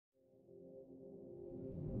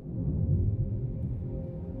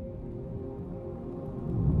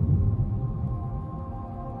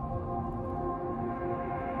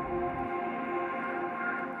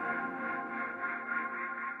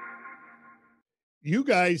you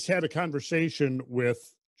guys had a conversation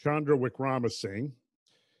with Chandra Wickramasinghe,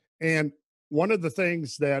 and one of the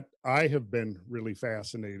things that I have been really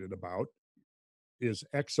fascinated about is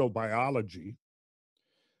exobiology,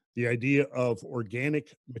 the idea of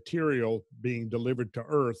organic material being delivered to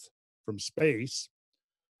Earth from space.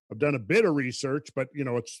 I've done a bit of research, but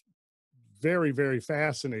it's very, very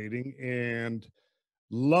fascinating, and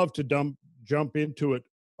love to jump into it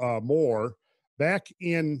more. Back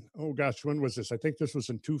in, oh gosh, when was this? I think this was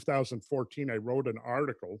in 2014. I wrote an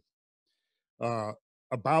article uh,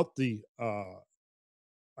 about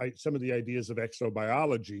some of the ideas of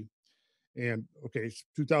exobiology. And okay, it's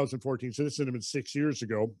 2014, so this would have been 6 years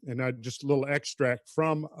ago. And I just a little extract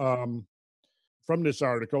from this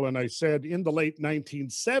article, and I said, in the late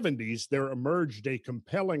 1970s, there emerged a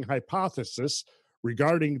compelling hypothesis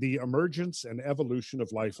regarding the emergence and evolution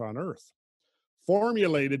of life on Earth.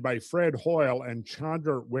 Formulated by Fred Hoyle and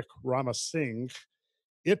Chandra Wickramasinghe,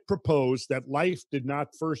 it proposed that life did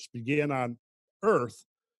not first begin on Earth,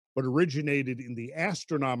 but originated in the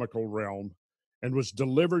astronomical realm and was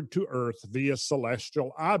delivered to Earth via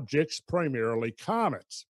celestial objects, primarily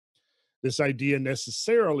comets. This idea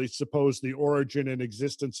necessarily supposed the origin and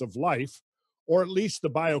existence of life, or at least the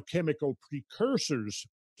biochemical precursors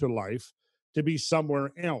to life, to be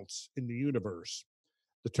somewhere else in the universe.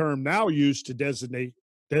 The term now used to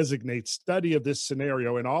designate study of this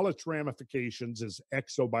scenario in all its ramifications is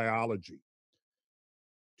exobiology.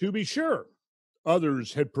 To be sure,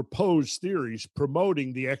 others had proposed theories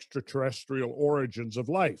promoting the extraterrestrial origins of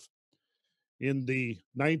life. In the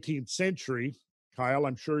 19th century, Kyle,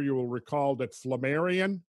 I'm sure you will recall that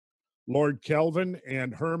Flammarion, Lord Kelvin,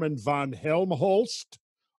 and Hermann von Helmholtz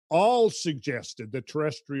all suggested that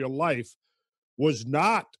terrestrial life was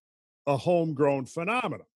not a homegrown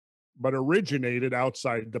phenomenon, but originated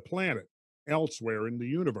outside the planet, elsewhere in the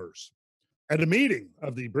universe. At a meeting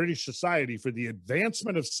of the British Society for the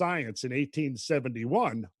Advancement of Science in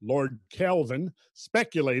 1871, Lord Kelvin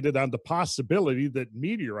speculated on the possibility that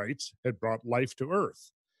meteorites had brought life to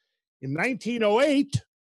Earth. In 1908,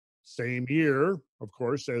 same year, of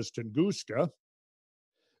course, as Tunguska,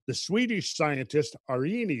 the Swedish scientist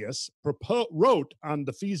Arrhenius wrote on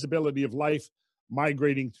the feasibility of life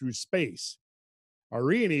migrating through space.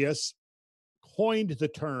 Arrhenius coined the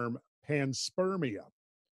term panspermia,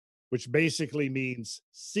 which basically means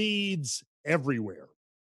seeds everywhere,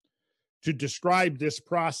 to describe this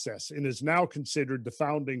process, and is now considered the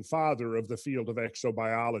founding father of the field of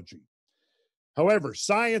exobiology. However,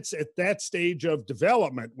 science at that stage of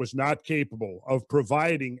development was not capable of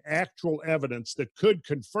providing actual evidence that could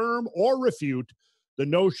confirm or refute the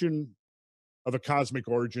notion of a cosmic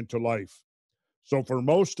origin to life. So for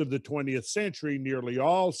most of the 20th century, nearly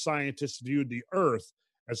all scientists viewed the Earth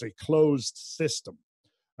as a closed system,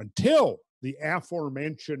 until the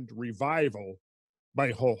aforementioned revival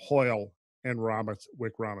by Hoyle and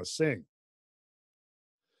Wickramasinghe.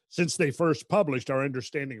 Since they first published, our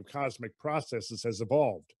understanding of cosmic processes has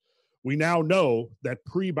evolved. We now know that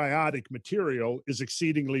prebiotic material is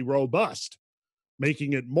exceedingly robust,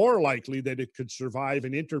 making it more likely that it could survive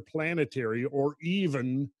an interplanetary or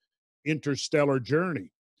even interstellar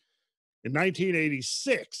journey. In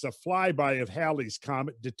 1986, a flyby of Halley's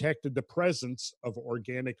Comet detected the presence of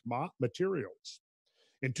organic materials.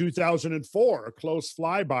 In 2004, a close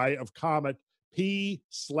flyby of Comet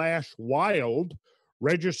P/Wild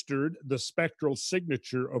registered the spectral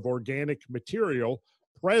signature of organic material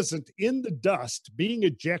present in the dust being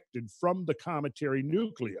ejected from the cometary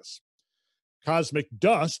nucleus. Cosmic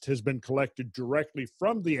dust has been collected directly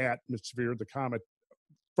from the atmosphere,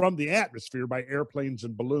 by airplanes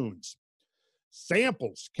and balloons.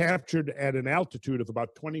 Samples captured at an altitude of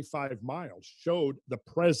about 25 miles showed the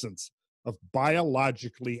presence of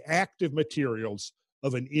biologically active materials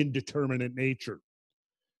of an indeterminate nature.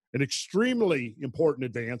 An extremely important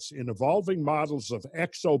advance in evolving models of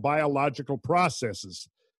exobiological processes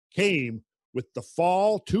came with the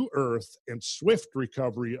fall to Earth and swift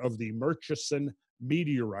recovery of the Murchison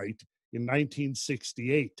meteorite in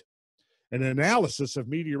 1968. An analysis of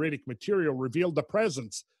meteoritic material revealed the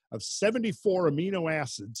presence of 74 amino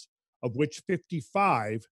acids, of which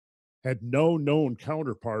 55 had no known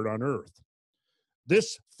counterpart on Earth.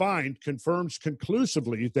 This find confirms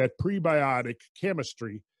conclusively that prebiotic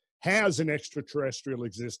chemistry has an extraterrestrial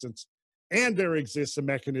existence, and there exists a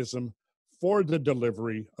mechanism for the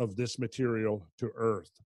delivery of this material to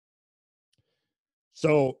Earth.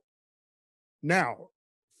 So now,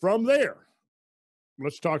 from there,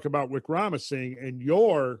 let's talk about Wickramasinghe and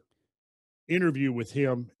your interview with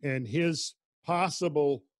him and his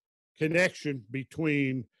possible connection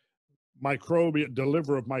between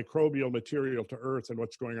deliver of microbial material to Earth and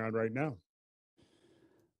what's going on right now.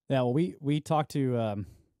 Yeah, well, we talked to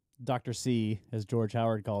Dr. C, as George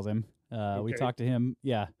Howard calls him. We talked to him.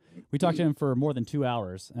 Yeah, we talked to him for more than 2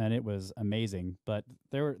 hours, and it was amazing. But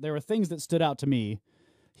there were things that stood out to me.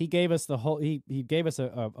 He gave us he gave us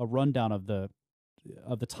a rundown of the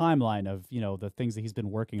timeline of the things that he's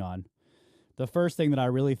been working on. The first thing that I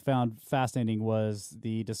really found fascinating was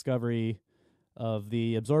the discovery of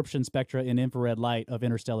the absorption spectra in infrared light of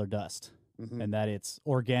interstellar dust, and that it's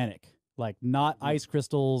organic, like not ice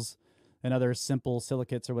crystals and other simple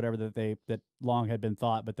silicates or whatever that long had been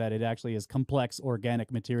thought, but that it actually is complex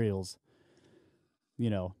organic materials.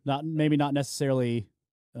 Not necessarily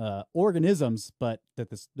organisms, but that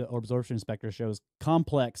the absorption spectra shows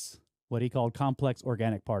what he called complex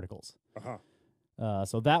organic particles.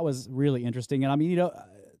 So that was really interesting. And I mean,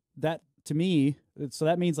 that to me, so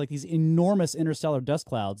that means like these enormous interstellar dust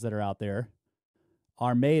clouds that are out there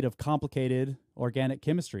are made of complicated organic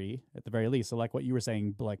chemistry at the very least. So like what you were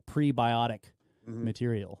saying, like prebiotic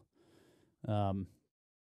material.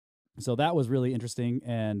 So that was really interesting.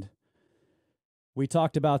 And he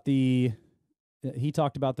talked about the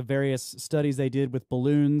various studies they did with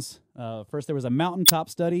balloons. First, there was a mountaintop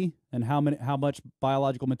study and how much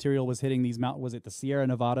biological material was hitting these mountains. Was it the Sierra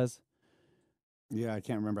Nevadas? Yeah, I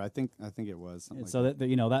can't remember. I think it was. So like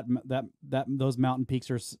that those mountain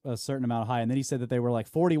peaks are a certain amount high, and then he said that they were like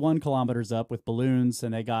 41 kilometers up with balloons,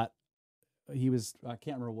 and they got. I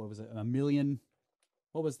can't remember, what was it, a million?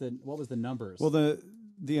 What was the numbers? Well,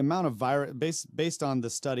 the amount of virus based on the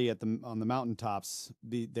study on the mountaintops,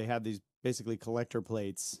 they have these basically collector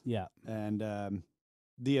plates. Yeah, and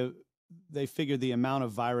they figured the amount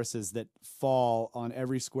of viruses that fall on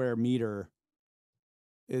every square meter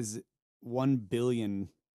is 1 billion.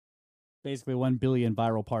 Basically 1 billion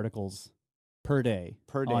viral particles per day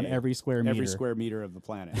on every square meter of the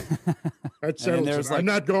planet. That settles it. I'm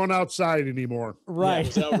not going outside anymore. Right.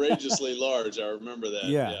 It was outrageously large. I remember that.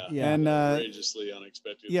 Yeah. And outrageously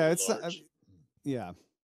unexpectedly large.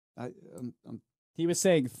 He was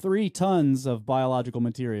saying 3 tons of biological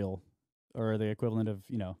material, or the equivalent of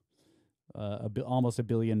almost 1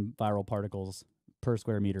 billion viral particles per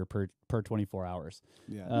square meter per 24 hours.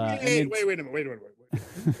 Yeah. Wait a minute.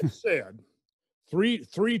 It said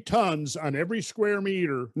 3 tons on every square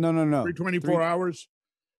meter. No. Every 24 hours.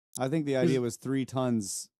 I think the idea was 3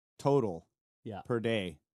 tons total. Yeah. Per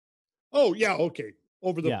day. Oh yeah. Okay.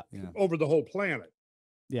 Over the whole planet.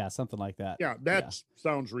 Yeah. Something like that. Yeah. That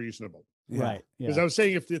sounds reasonable. Yeah. Right. Because I was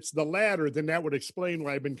saying if it's the latter, then that would explain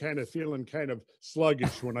why I've been kind of feeling kind of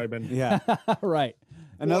sluggish when I've been. Yeah. Right.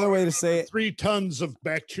 Another way to say it. 3 tons of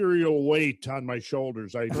bacterial weight on my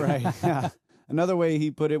shoulders. Right. Yeah. Another way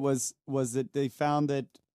he put it was that they found that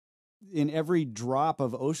in every drop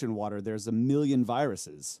of ocean water, there's 1 million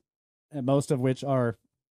viruses. And most of which are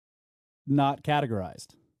not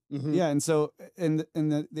categorized. Mm-hmm. Yeah. And so, and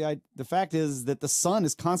the fact is that the sun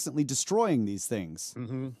is constantly destroying these things.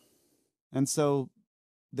 Mm-hmm. And so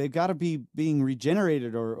they've got to be being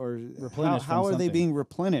regenerated or replenished. How are they being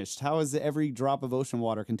replenished? How is every drop of ocean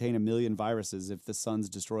water contain 1 million viruses if the sun's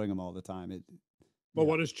destroying them all the time?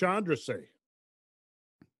 What does Chandra say?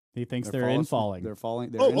 He thinks they're infalling. They're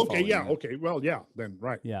falling. Okay. Yeah. Okay. Well, yeah. Then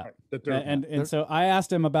right. Yeah. Right. And so I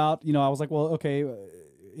asked him about, I was like, well, okay,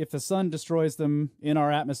 if the sun destroys them in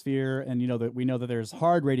our atmosphere, and that we know that there's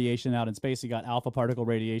hard radiation out in space, you got alpha particle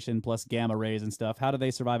radiation plus gamma rays and stuff. How do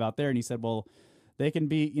they survive out there? And he said, well, they can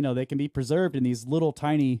be preserved in these little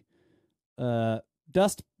tiny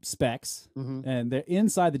dust specks, and they're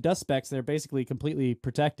inside the dust specks. They're basically completely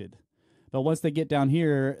protected. But once they get down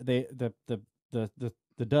here,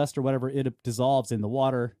 the dust or whatever, it dissolves in the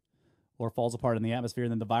water or falls apart in the atmosphere,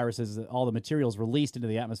 and then the viruses, all the materials released into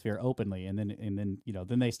the atmosphere openly, and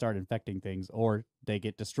then they start infecting things or they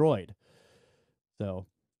get destroyed. So,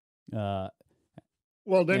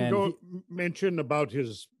 mention about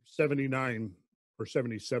his 79 or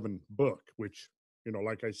 77 book, which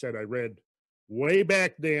like I said, I read way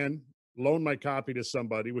back then. Loaned my copy to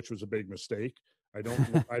somebody, which was a big mistake. I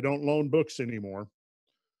don't loan books anymore.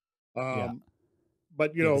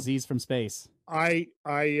 But disease from space. I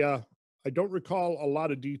don't recall a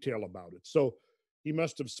lot of detail about it. So he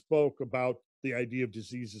must have spoke about the idea of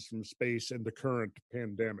diseases from space and the current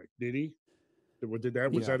pandemic. Did he? When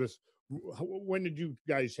did you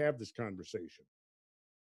guys have this conversation?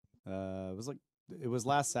 It was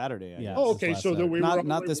last Saturday. Yeah. Oh, okay. So that we were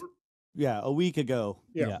not this. Yeah, a week ago.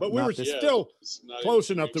 Yeah, but we were still close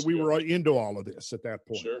enough that we were into all of this at that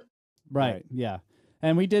point. Sure. Right. Yeah.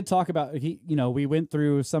 And we did talk about we went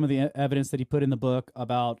through some of the evidence that he put in the book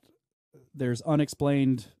about there's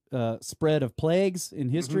unexplained spread of plagues in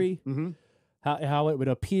history, how it would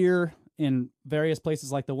appear in various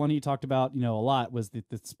places. Like the one he talked about, a lot was the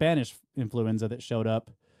Spanish influenza that showed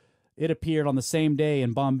up. It appeared on the same day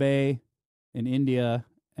in Bombay, in India,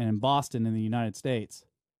 and in Boston in the United States.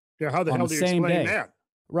 Yeah, how the hell do you explain that?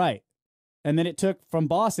 Right. And then from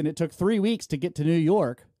Boston, it took 3 weeks to get to New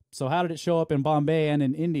York. So how did it show up in Bombay and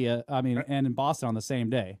in India, and in Boston on the same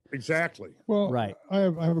day? Exactly. Well, right. I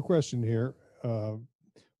have a question here.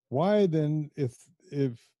 Why then, if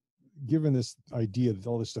given this idea that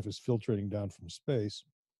all this stuff is filtrating down from space,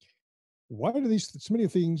 why do so many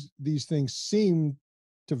these things seem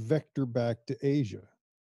to vector back to Asia?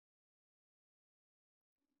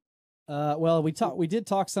 Well, we did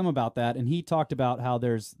talk some about that, and he talked about how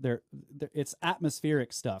it's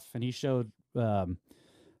atmospheric stuff, and he showed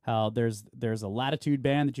how there's a latitude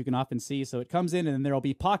band that you can often see, so it comes in, and then there'll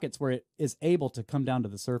be pockets where it is able to come down to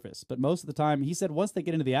the surface. But most of the time, he said, once they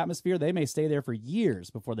get into the atmosphere, they may stay there for years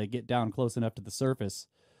before they get down close enough to the surface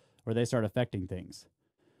where they start affecting things.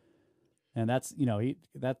 And that's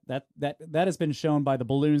that has been shown by the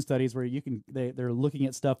balloon studies where they're looking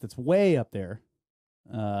at stuff that's way up there.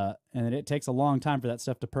 And it takes a long time for that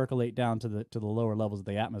stuff to percolate down to the lower levels of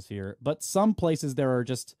the atmosphere. But some places there are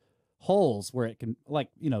just holes where it can,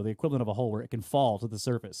 the equivalent of a hole where it can fall to the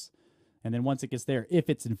surface. And then once it gets there, if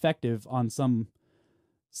it's infective on some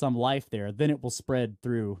life there, then it will spread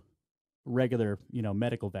through regular,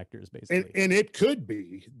 medical vectors, basically. And it could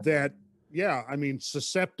be that,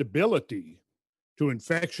 susceptibility to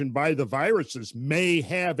infection by the viruses may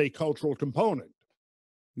have a cultural component.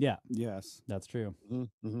 Yeah. Yes, that's true.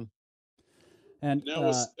 Mm-hmm. And that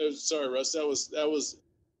was sorry, Russ. That was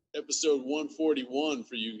episode 141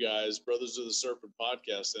 for you guys, Brothers of the Serpent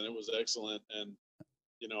podcast, and it was excellent. And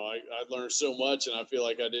I learned so much, and I feel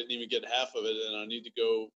like I didn't even get half of it, and I need to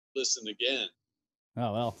go listen again.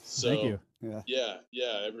 Oh well, so, thank you. Yeah.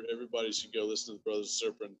 Everybody should go listen to the Brothers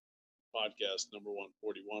of the Serpent podcast number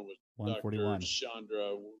 141 with 141. Dr.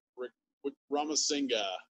 Chandra Wickramasinghe.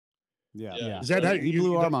 Yeah. Is that how you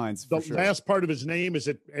blew our minds? The sure. last part of his name, is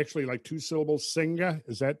it actually like 2 syllables? Singa?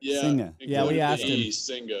 Is that? Yeah. Singa. Yeah, we asked him.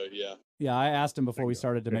 Singa, yeah. Yeah, I asked him before we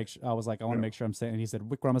started to make sure. I was like, I want to make sure I'm saying. And he said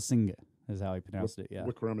Wickramasinghe is how he pronounced it. Yeah.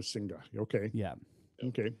 Wickramasinghe. Okay. Yeah.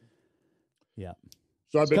 Okay. Yeah.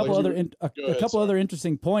 So a couple other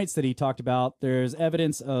interesting points that he talked about. There's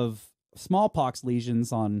evidence of smallpox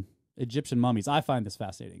lesions on Egyptian mummies. I find this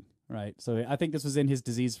fascinating. Right. So I think this was in his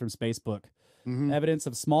Disease from Space book. Mm-hmm. Evidence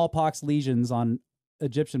of smallpox lesions on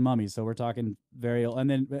Egyptian mummies. So we're talking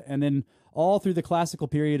and then all through the classical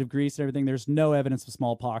period of Greece and everything, there's no evidence of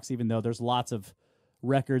smallpox, even though there's lots of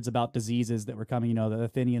records about diseases that were coming, the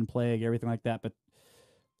Athenian plague, everything like that, but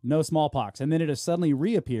no smallpox. And then it suddenly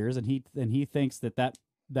reappears, and he thinks that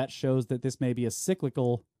shows that this may be a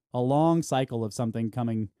long cycle of something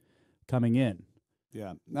coming in.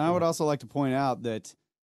 Yeah. Now, I would also like to point out that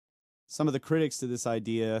some of the critics to this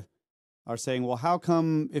idea are saying, well, how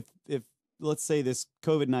come if let's say this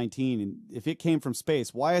COVID-19, if it came from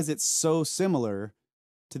space, why is it so similar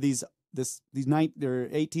to these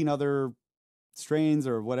 18 other strains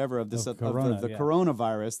or whatever of the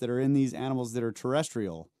coronavirus that are in these animals that are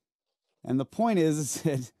terrestrial? And the point is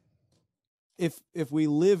that if we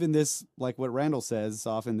live in this, like what Randall says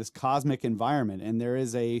often, this cosmic environment, and there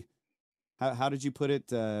is how did you put it?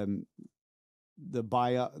 The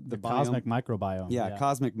cosmic microbiome. Yeah,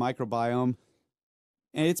 cosmic microbiome.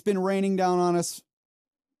 And it's been raining down on us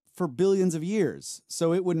for billions of years.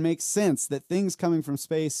 So it would make sense that things coming from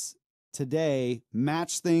space today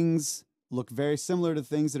match things, look very similar to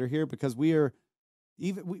things that are here, because we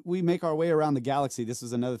make our way around the galaxy. This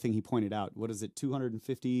is another thing he pointed out. What is it?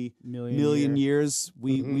 250 million years.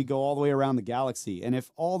 We go all the way around the galaxy. And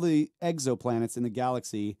if all the exoplanets in the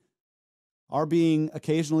galaxy are being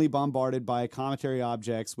occasionally bombarded by cometary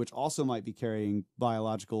objects, which also might be carrying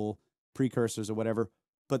biological precursors or whatever,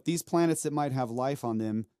 but these planets that might have life on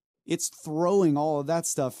them, it's throwing all of that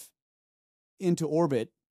stuff into orbit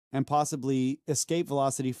and possibly escape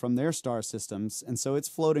velocity from their star systems. And so it's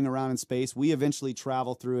floating around in space. We eventually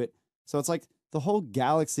travel through it. So it's like the whole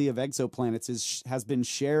galaxy of exoplanets has been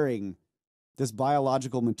sharing this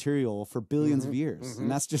biological material for billions of years. And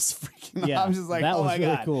that's just freaking, I'm just like, that oh was my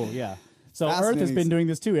really God. cool. Yeah. So Earth has been doing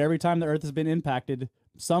this too. Every time the Earth has been impacted,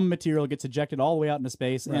 some material gets ejected all the way out into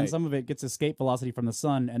space, and some of it gets escape velocity from the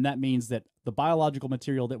sun. And that means that the biological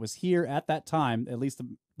material that was here at that time, at least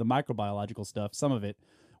the microbiological stuff, some of it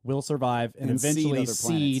will survive and eventually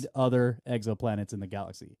seed other exoplanets in the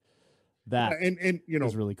galaxy. That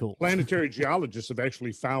is really cool. Planetary geologists have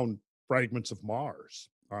actually found fragments of Mars.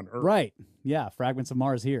 on Earth. Right. Yeah. Fragments of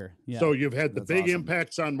Mars here. Yeah. So you've had the That's big awesome.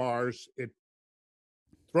 impacts on Mars. It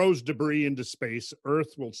throws debris into space.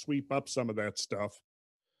 Earth will sweep up some of that stuff.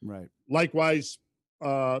 Right. Likewise,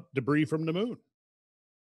 debris from the moon.